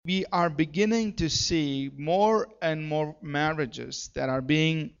we are beginning to see more and more marriages that are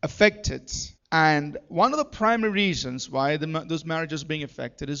being affected. And one of the primary reasons why those marriages are being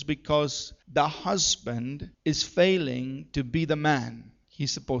affected is because the husband is failing to be the man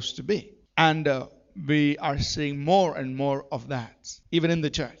he's supposed to be. And we are seeing more and more of that, even in the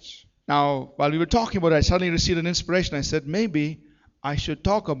church. Now, while we were talking about it, I suddenly received an inspiration. I said, maybe I should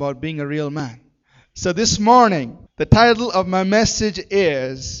talk about being a real man. So this morning, the title of my message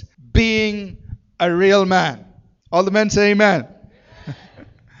is Being a Real Man. All the men say amen.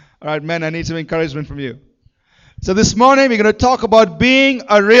 All right, men, I need some encouragement from you. So this morning, we're going to talk about being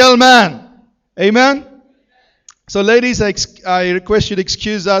a real man. Amen? So ladies, I request you to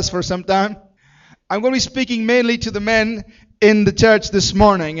excuse us for some time. I'm going to be speaking mainly to the men in the church this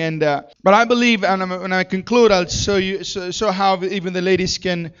morning, but I believe, and when I conclude, I'll show how even the ladies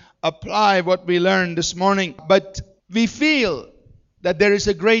can apply what we learned this morning. But we feel that there is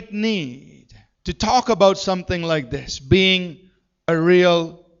a great need to talk about something like this, being a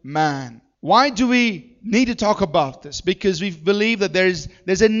real man. Why do we need to talk about this? Because we believe that there's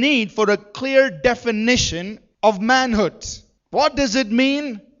a need for a clear definition of manhood. What does it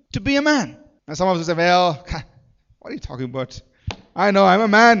mean to be a man? And some of us say, well, what are you talking about? I know, I'm a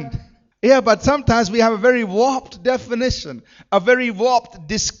man. Yeah, but sometimes we have a very warped definition, a very warped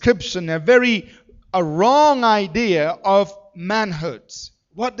description, a wrong idea of manhood.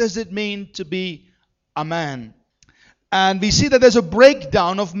 What does it mean to be a man? And we see that there's a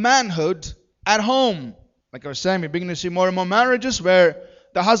breakdown of manhood at home. Like I was saying, we're beginning to see more and more marriages where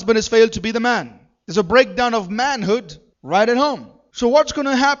the husband has failed to be the man. There's a breakdown of manhood right at home. So what's going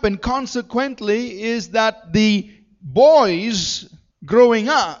to happen consequently is that the boys growing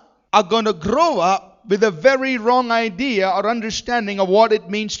up are going to grow up with a very wrong idea or understanding of what it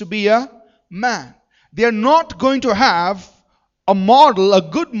means to be a man. They're not going to have a model, a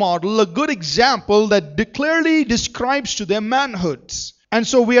good example that clearly describes to them manhood. And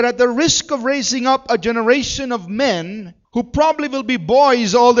so we are at the risk of raising up a generation of men who probably will be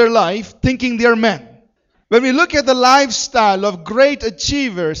boys all their life thinking they're men. When we look at the lifestyle of great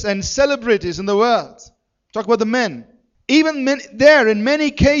achievers and celebrities in the world, talk about the men. Even in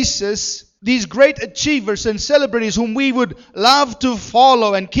many cases, these great achievers and celebrities whom we would love to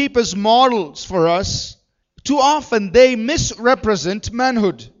follow and keep as models for us, too often they misrepresent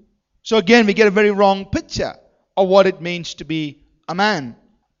manhood. So again, we get a very wrong picture of what it means to be a man.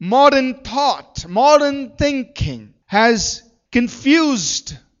 Modern thought, modern thinking has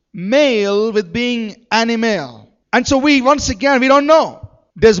confused male with being animal. And so we don't know.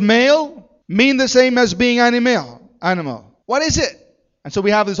 Does male mean the same as being animal? What is it? And so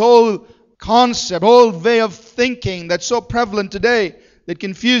we have this whole concept, whole way of thinking that's so prevalent today that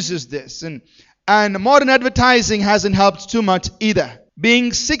confuses this. And modern advertising hasn't helped too much either.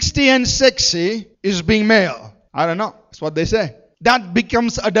 Being 60 and sexy is being male. I don't know. That's what they say. That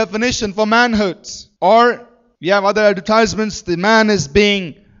becomes a definition for manhood. Or you have other advertisements. The man is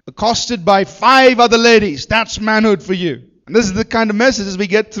being accosted by 5 other ladies. That's manhood for you. And this is the kind of messages we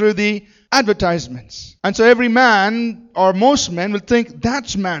get through the advertisements. And so every man, or most men, will think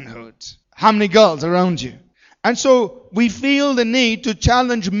that's manhood. How many girls around you? And so we feel the need to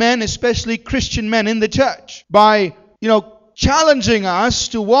challenge men, especially Christian men in the church, by, challenging us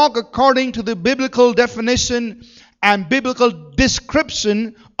to walk according to the biblical definition and biblical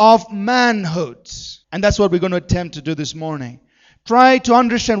description of manhood. And that's what we're going to attempt to do this morning. Try to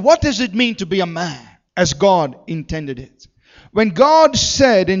understand, what does it mean to be a man as God intended it? When God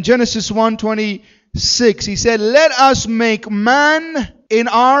said in Genesis 1:26, He said, let us make man in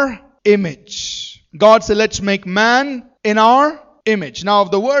our image. God said, let's make man in our image. Now,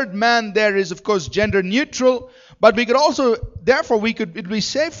 the word man there is, of course, gender neutral, but we could also, therefore, it would be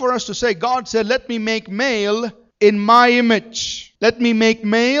safe for us to say, God said, let me make male in my image. Let me make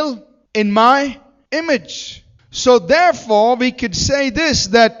male in my image. So therefore, we could say this,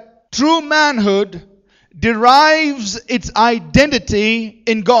 that true manhood derives its identity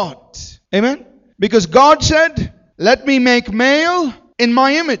in God. Amen? Because God said, let me make male in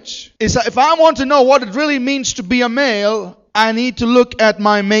my image. If I want to know what it really means to be a male, I need to look at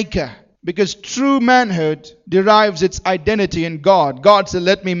my maker. Because true manhood derives its identity in God. God said,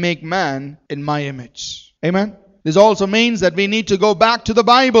 let me make man in my image. Amen? This also means that we need to go back to the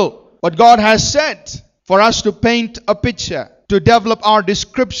Bible. What God has said for us to paint a picture, to develop our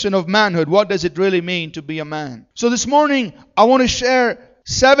description of manhood. What does it really mean to be a man? So this morning, I want to share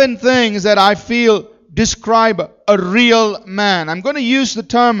 7 things that I feel describe a real man. I'm going to use the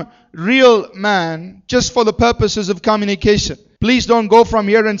term real man just for the purposes of communication. Please don't go from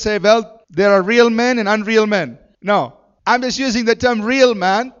here and say, well, there are real men and unreal men. No. I'm just using the term real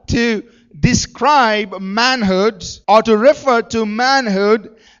man to describe manhood or to refer to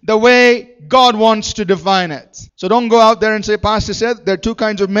manhood the way God wants to define it. So don't go out there and say, Pastor said there are two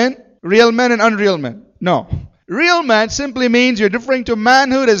kinds of men, real men and unreal men. No. Real man simply means you're referring to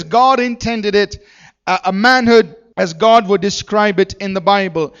manhood as God intended it, a manhood as God would describe it in the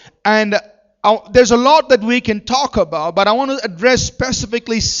Bible. And there's a lot that we can talk about, but I want to address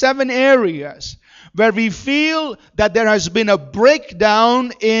specifically 7 areas where we feel that there has been a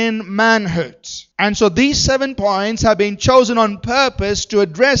breakdown in manhood. And so these 7 points have been chosen on purpose to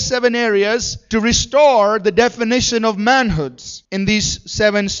address 7 areas to restore the definition of manhood in these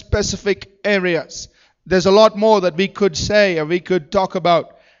 7 specific areas. There's a lot more that we could say or we could talk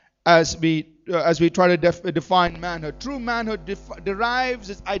about as we try to define manhood. True manhood derives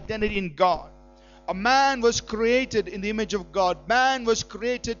its identity in God. A man was created in the image of God. Man was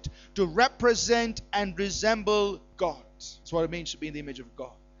created to represent and resemble God. That's what it means to be in the image of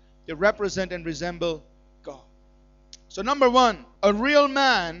God. To represent and resemble God. So number 1, a real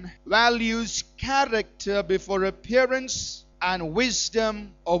man values character before appearance and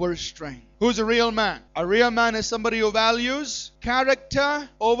wisdom over strength. Who's a real man? A real man is somebody who values character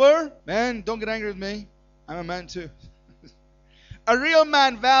over... Man, don't get angry with me. I'm a man too. A real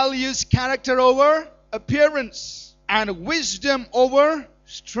man values character over appearance and wisdom over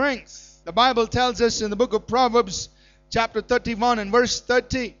strength. The Bible tells us in the book of Proverbs, chapter 31 and verse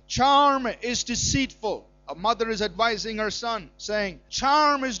 30, charm is deceitful. A mother is advising her son, saying,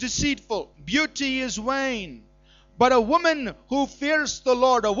 charm is deceitful, beauty is vain. But a woman who fears the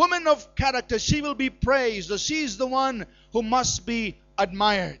Lord, a woman of character, she will be praised, or she is the one who must be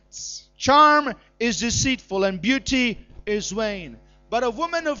admired. Charm is deceitful and beauty is vain. But a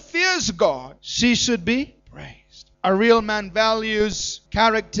woman who fears God, she should be praised. A real man values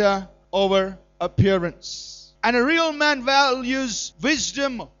character over appearance. And a real man values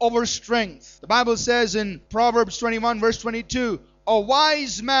wisdom over strength. The Bible says in Proverbs 21 verse 22, a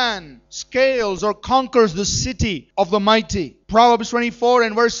wise man scales or conquers the city of the mighty. Proverbs 24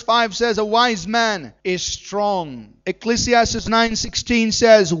 and verse 5 says a wise man is strong. Ecclesiastes 9:16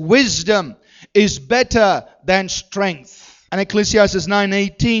 says wisdom is better than strength. And Ecclesiastes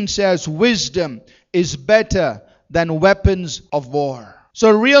 9:18 says wisdom is better than weapons of war.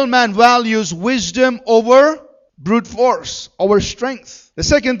 So a real man values wisdom over brute force, over strength. The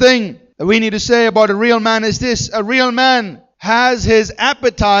second thing that we need to say about a real man is this. A real man has his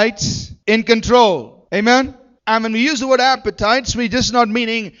appetites in control. Amen? And when we use the word appetites, we're just not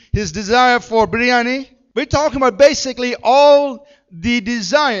meaning his desire for biryani. We're talking about basically all the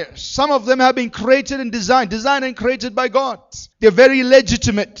desires. Some of them have been created and designed and created by God. They're very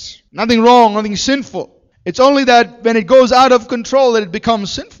legitimate. Nothing wrong, nothing sinful. It's only that when it goes out of control that it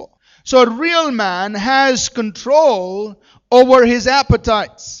becomes sinful. So a real man has control over his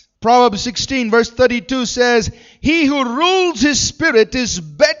appetites. Proverbs 16 verse 32 says, he who rules his spirit is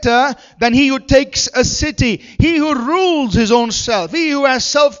better than he who takes a city. He who rules his own self, he who has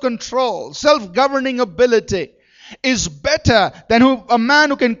self-control, self-governing ability, is better than a man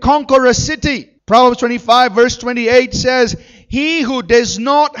who can conquer a city. Proverbs 25 verse 28 says, he who does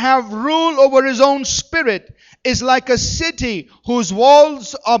not have rule over his own spirit is like a city whose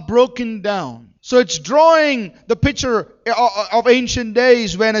walls are broken down. So it's drawing the picture of ancient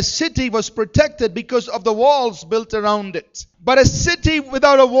days when a city was protected because of the walls built around it. But a city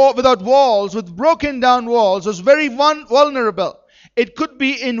without walls, with broken down walls, was very vulnerable. It could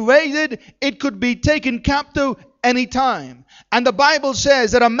be invaded, it could be taken captive anytime. And the Bible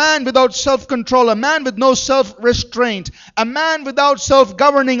says that a man without self-control, a man with no self-restraint, a man without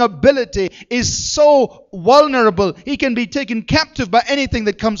self-governing ability is so vulnerable, he can be taken captive by anything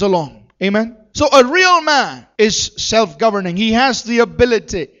that comes along. Amen? So a real man is self-governing. He has the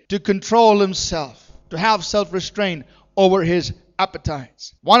ability to control himself, to have self-restraint over his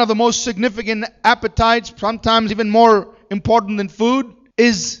appetites. One of the most significant appetites, sometimes even more important than food,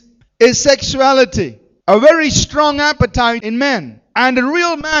 is sexuality. A very strong appetite in men. And a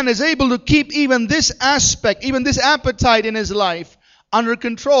real man is able to keep even this aspect, even this appetite in his life under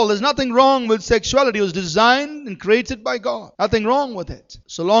control. There's nothing wrong with sexuality. It was designed and created by God. Nothing wrong with it,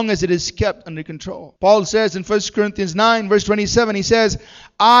 so long as it is kept under control. Paul says in 1 Corinthians 9 verse 27, he says,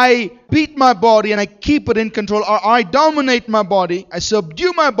 I beat my body and I keep it in control. Or I dominate my body, I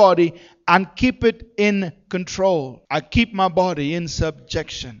subdue my body and keep it in control. I keep my body in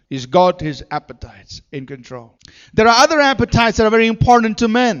subjection. He's got his appetites in control. There are other appetites that are very important to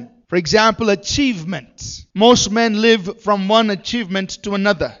men. For example, achievement. Most men live from one achievement to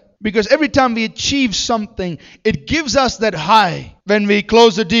another. Because every time we achieve something, it gives us that high. When we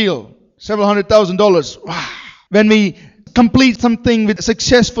close a deal, several $100,000. Wow. When we complete something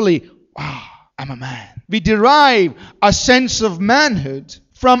successfully. Wow, I'm a man. We derive a sense of manhood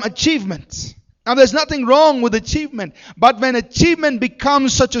from achievement. Now, there's nothing wrong with achievement, but when achievement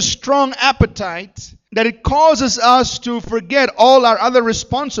becomes such a strong appetite that it causes us to forget all our other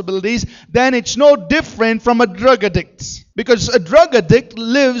responsibilities, then it's no different from a drug addict. Because a drug addict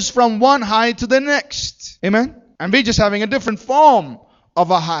lives from one high to the next. Amen? And we're just having a different form of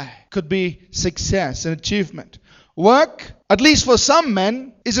a high. Could be success and achievement. Work, at least for some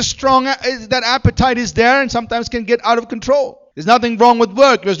men, is a strong, that appetite is there and sometimes can get out of control. There's nothing wrong with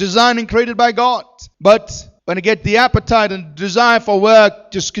work. It was designed and created by God. But when it gets the appetite and desire for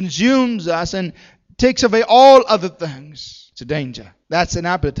work just consumes us and takes away all other things, it's a danger. That's an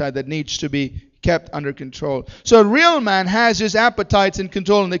appetite that needs to be kept under control. So a real man has his appetites in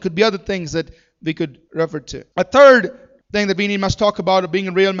control, and there could be other things that we could refer to. A third thing that we must talk about of being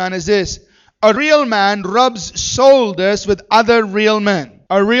a real man is this. A real man rubs shoulders with other real men.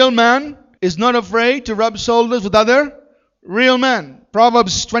 A real man is not afraid to rub shoulders with other real men.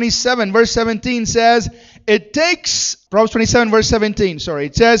 Proverbs 27 verse 17 says, it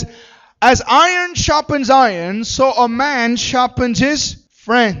says, as iron sharpens iron, so a man sharpens his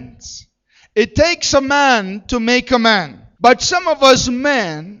friends. It takes a man to make a man. But some of us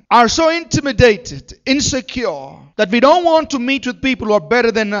men are so intimidated, insecure, that we don't want to meet with people who are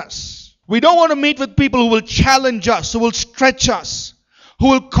better than us. We don't want to meet with people who will challenge us, who will stretch us, who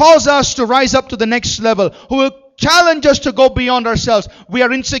will cause us to rise up to the next level, who will challenge us to go beyond ourselves. We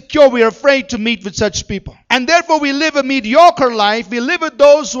are insecure. We are afraid to meet with such people. And therefore we live a mediocre life. We live with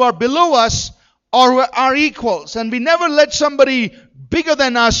those who are below us or who are our equals. And we never let somebody bigger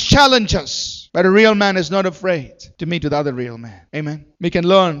than us challenge us. But a real man is not afraid to meet with other real men. Amen. We can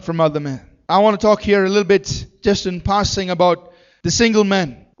learn from other men. I want to talk here a little bit just in passing about the single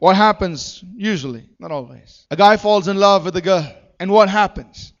men. What happens usually, not always. A guy falls in love with a girl. And what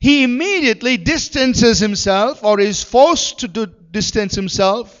happens? He immediately distances himself or is forced to distance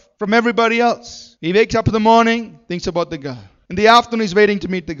himself from everybody else. He wakes up in the morning, thinks about the girl. In the afternoon, he's waiting to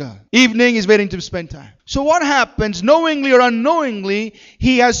meet the girl. Evening, he's waiting to spend time. So what happens? Knowingly or unknowingly,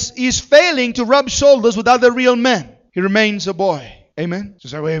 he's failing to rub shoulders with other real men. He remains a boy. Amen.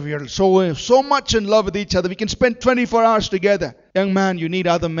 So we are so much in love with each other. We can spend 24 hours together. Young man, you need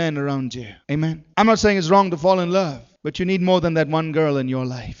other men around you. Amen. I'm not saying it's wrong to fall in love. But you need more than that one girl in your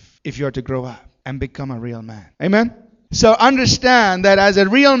life if you're to grow up and become a real man. Amen? So understand that as a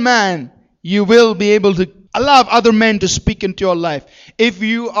real man, you will be able to allow other men to speak into your life. If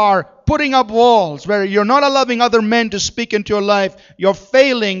you are putting up walls where you're not allowing other men to speak into your life, you're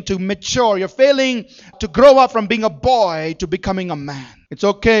failing to mature. You're failing to grow up from being a boy to becoming a man. It's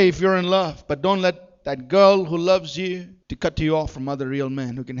okay if you're in love, but don't let that girl who loves you to cut you off from other real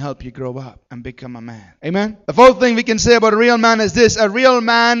men who can help you grow up and become a man. Amen? The fourth thing we can say about a real man is this. A real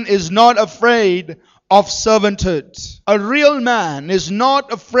man is not afraid of servanthood. A real man is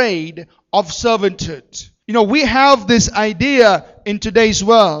not afraid of servanthood. You know, we have this idea in today's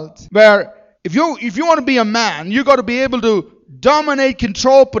world where if you want to be a man, you got to be able to dominate,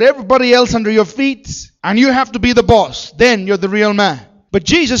 control, put everybody else under your feet, and you have to be the boss. Then you're the real man. But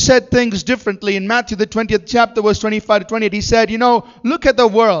Jesus said things differently. In Matthew the 20th chapter, verse 25 to 28, he said, look at the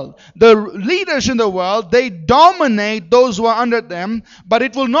world. The leaders in the world, they dominate those who are under them, but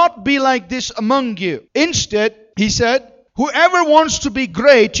it will not be like this among you. Instead, he said, whoever wants to be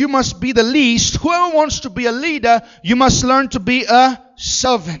great, you must be the least. Whoever wants to be a leader, you must learn to be a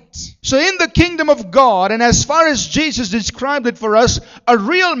servant. So in the kingdom of God, and as far as Jesus described it for us, a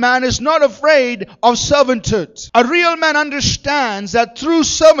real man is not afraid of servanthood. A real man understands that through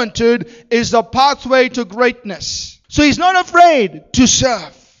servanthood is the pathway to greatness. So he's not afraid to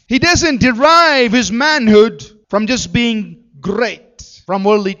serve. He doesn't derive his manhood from just being great from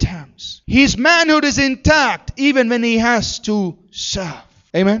worldly terms. His manhood is intact even when he has to serve.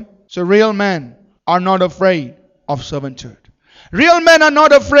 Amen? So real men are not afraid of servanthood. Real men are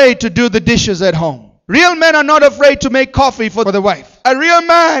not afraid to do the dishes at home. Real men are not afraid to make coffee for the wife. A real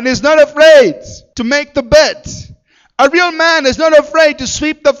man is not afraid to make the bed. A real man is not afraid to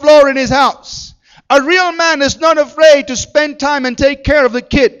sweep the floor in his house. A real man is not afraid to spend time and take care of the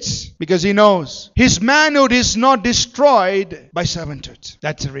kids because he knows his manhood is not destroyed by servanthood.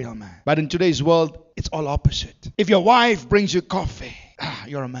 That's a real man. But in today's world, it's all opposite. If your wife brings you coffee,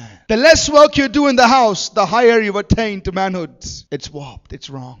 you're a man. The less work you do in the house, the higher you attain to manhood. It's warped. It's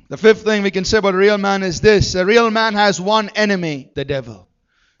wrong. The fifth thing we can say about a real man is this. A real man has one enemy, the devil.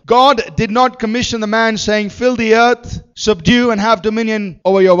 God did not commission the man saying, fill the earth, subdue and have dominion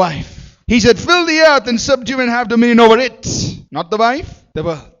over your wife. He said, fill the earth and subdue and have dominion over it. Not the wife, the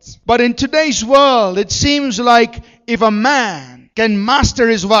world. But in today's world, it seems like If a man can master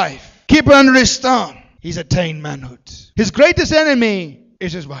his wife, keep her under his thumb, he's attained manhood. His greatest enemy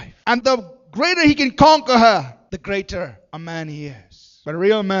is his wife. And the greater he can conquer her, the greater a man he is. But a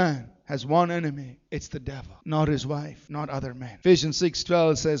real man has one enemy. It's the devil, not his wife, not other men. Ephesians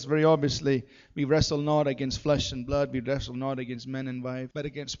 6:12 says very obviously, we wrestle not against flesh and blood, we wrestle not against men and wife, but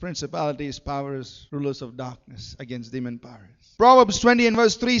against principalities, powers, rulers of darkness, against demon powers. Proverbs 20 and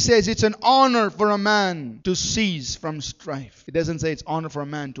verse 3 says it's an honor for a man to cease from strife. It doesn't say it's honor for a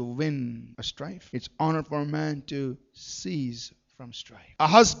man to win a strife. It's honor for a man to cease from strife. A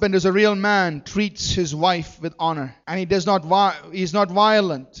husband is a real man, treats his wife with honor, and he's not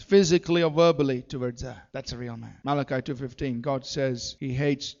violent physically or verbally towards her. That's a real man. Malachi 2:15, God says he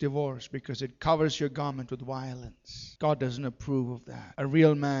hates divorce because it covers your garment with violence. God doesn't approve of that. A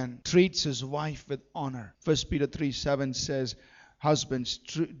real man treats his wife with honor. 1 Peter 3:7 says, husbands,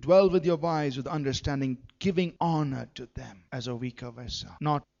 dwell with your wives with understanding, giving honor to them as a weaker vessel.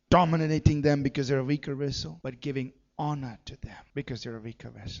 Not dominating them because they're a weaker vessel, but giving honor to them because they're a weaker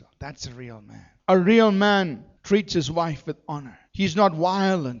vessel. That's a real man. A real man treats his wife with honor. He's not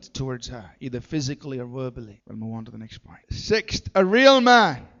violent towards her, either physically or verbally. We'll move on to the next point. Sixth, a real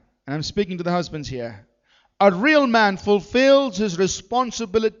man, and I'm speaking to the husbands here, a real man fulfills his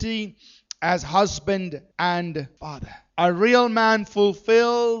responsibility as husband and father. A real man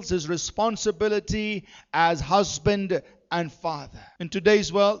fulfills his responsibility as husband and father. In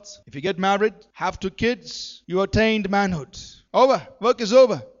today's world, if you get married, have 2 kids, you attained manhood. Over. Work is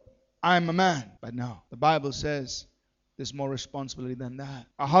over. I'm a man. But no, the Bible says there's more responsibility than that.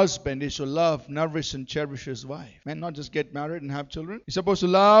 A husband is to love, nourish, and cherish his wife. Man, not just get married and have children. He's supposed to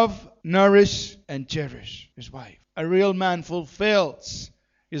love, nourish, and cherish his wife. A real man fulfills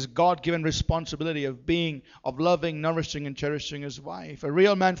his God-given responsibility of loving, nourishing, and cherishing his wife. A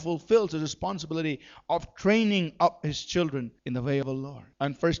real man fulfills his responsibility of training up his children in the way of the Lord.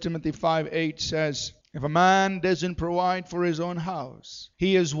 And 1 Timothy 5:8 says, if a man doesn't provide for his own house,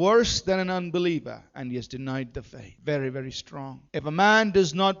 he is worse than an unbeliever and he has denied the faith. Very, very strong. If a man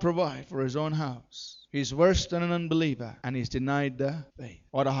does not provide for his own house, he's worse than an unbeliever and he's denied the faith.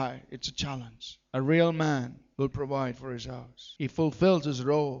 It's a challenge. A real man will provide for his house. He fulfills his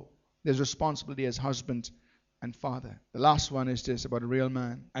role, his responsibility as husband and father. The last one is this about a real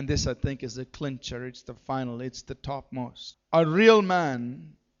man. And this, I think, is the clincher. It's the final. It's the topmost. A real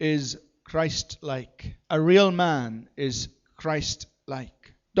man is Christ-like. A real man is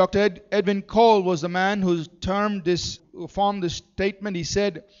Christ-like. Dr. Edwin Cole was the man who formed this statement. He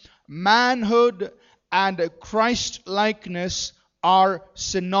said, manhood and Christ-likeness are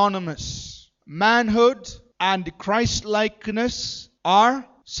synonymous. Manhood and Christ-likeness are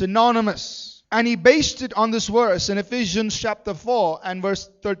synonymous. And he based it on this verse in Ephesians chapter 4 and verse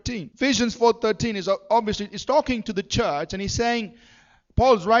 13. Ephesians 4:13 is obviously talking to the church, and he's saying,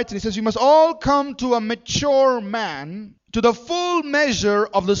 Paul's writing, he says, you must all come to a mature man, to the full measure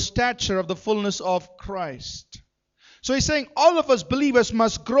of the stature of the fullness of Christ. So he's saying all of us believers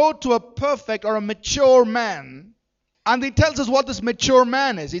must grow to a perfect or a mature man. And he tells us what this mature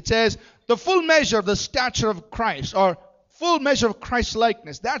man is. It says the full measure of the stature of Christ, or full measure of Christ's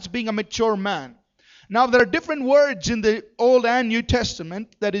likeness. That's being a mature man. Now there are different words in the Old and New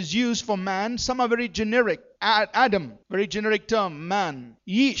Testament that is used for man. Some are very generic. Adam, very generic term, man.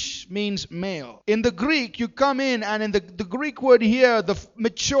 Yesh means male. In the Greek, you come in, and in the Greek word here, the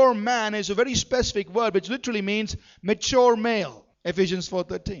mature man is a very specific word which literally means mature male. Ephesians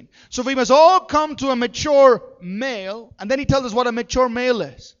 4:13. So we must all come to a mature male, and then he tells us what a mature male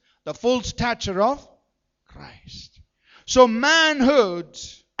is. The full stature of Christ. So manhood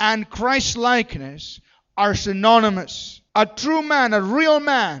and Christ-likeness are synonymous. A true man, a real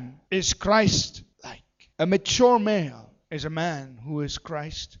man, is Christ-like. A mature male is a man who is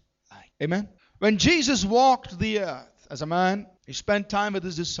Christ-like. Amen? When Jesus walked the earth as a man, he spent time with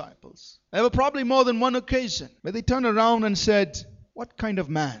his disciples. There were probably more than one occasion where they turned around and said, what kind of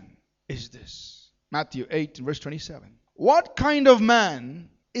man is this? Matthew 8 verse 27. What kind of man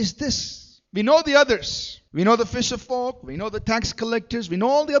is this? We know the others. We know the fisher folk. We know the tax collectors. We know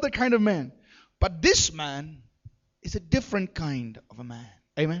all the other kind of men. But this man is a different kind of a man.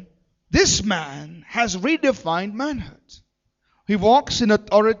 Amen? This man has redefined manhood. He walks in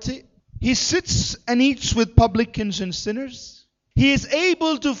authority. He sits and eats with publicans and sinners. He is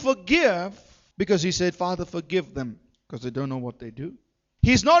able to forgive because he said, Father, forgive them because they don't know what they do.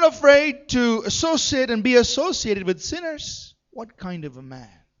 He's not afraid to associate and be associated with sinners. What kind of a man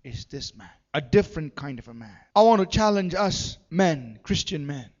is this man? A different kind of a man. I want to challenge us men, Christian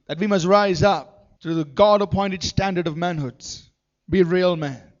men, that we must rise up to the God-appointed standard of manhood. Be real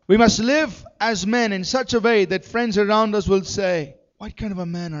men. We must live as men in such a way that friends around us will say, "What kind of a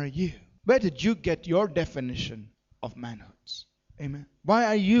man are you? Where did you get your definition of manhood?" Amen. Why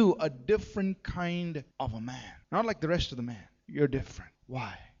are you a different kind of a man? Not like the rest of the man. You're different.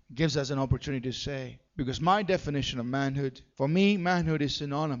 Why? It gives us an opportunity to say, because my definition of manhood, for me, manhood is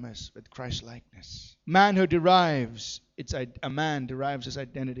synonymous with Christ-likeness. A man derives his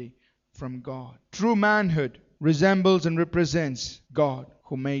identity from God. True manhood resembles and represents God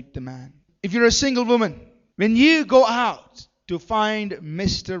who made the man. If you're a single woman, when you go out to find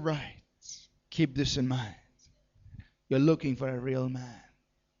Mr. Right, keep this in mind. You're looking for a real man.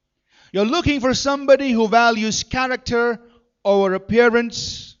 You're looking for somebody who values character over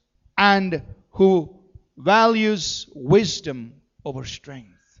appearance and who values wisdom over strength.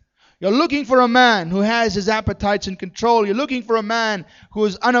 You're looking for a man who has his appetites in control. You're looking for a man who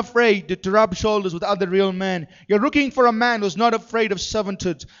is unafraid to rub shoulders with other real men. You're looking for a man who's not afraid of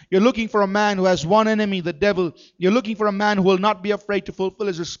servanthood. You're looking for a man who has one enemy, the devil. You're looking for a man who will not be afraid to fulfill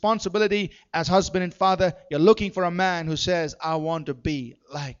his responsibility as husband and father. You're looking for a man who says, "I want to be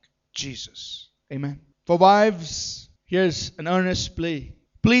like Jesus." Amen. For wives, here's an earnest plea.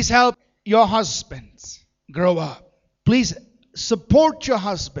 Please help your husbands grow up. Please support your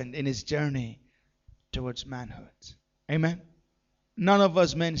husband in his journey towards manhood. Amen. None of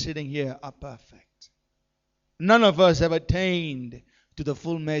us men sitting here are perfect. None of us have attained to the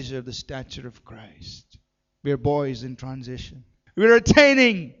full measure of the stature of Christ. We're boys in transition. We're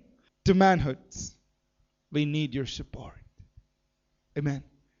attaining to manhood. We need your support. Amen.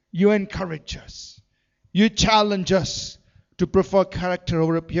 You encourage us. You challenge us to prefer character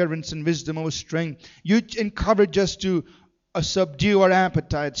over appearance and wisdom over strength. You encourage us to subdue our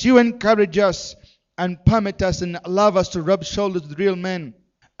appetites. You encourage us and permit us and allow us to rub shoulders with real men.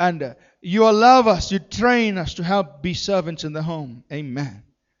 And you allow us, you train us to help be servants in the home. Amen.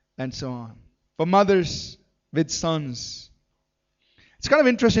 And so on. For mothers with sons. It's kind of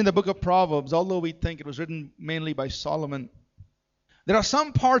interesting in the book of Proverbs, although we think it was written mainly by Solomon. There are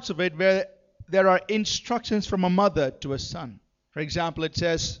some parts of it where there are instructions from a mother to a son. For example, it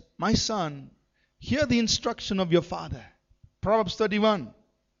says, "My son, hear the instruction of your father." Proverbs 31,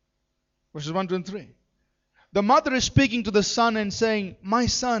 verses 1, 2, and 3. The mother is speaking to the son and saying, "My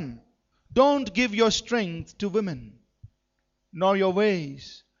son, don't give your strength to women, nor your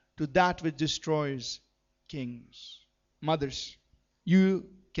ways to that which destroys kings." Mothers, you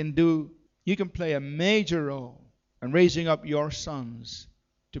can play a major role in raising up your sons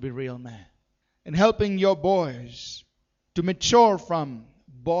to be real men, in helping your boys to mature from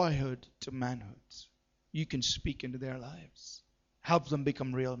boyhood to manhood. You can speak into their lives. Help them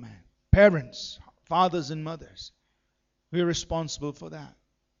become real men. Parents, fathers and mothers, we're responsible for that.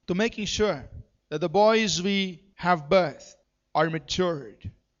 To making sure that the boys we have birthed are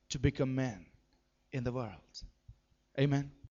matured to become men in the world. Amen.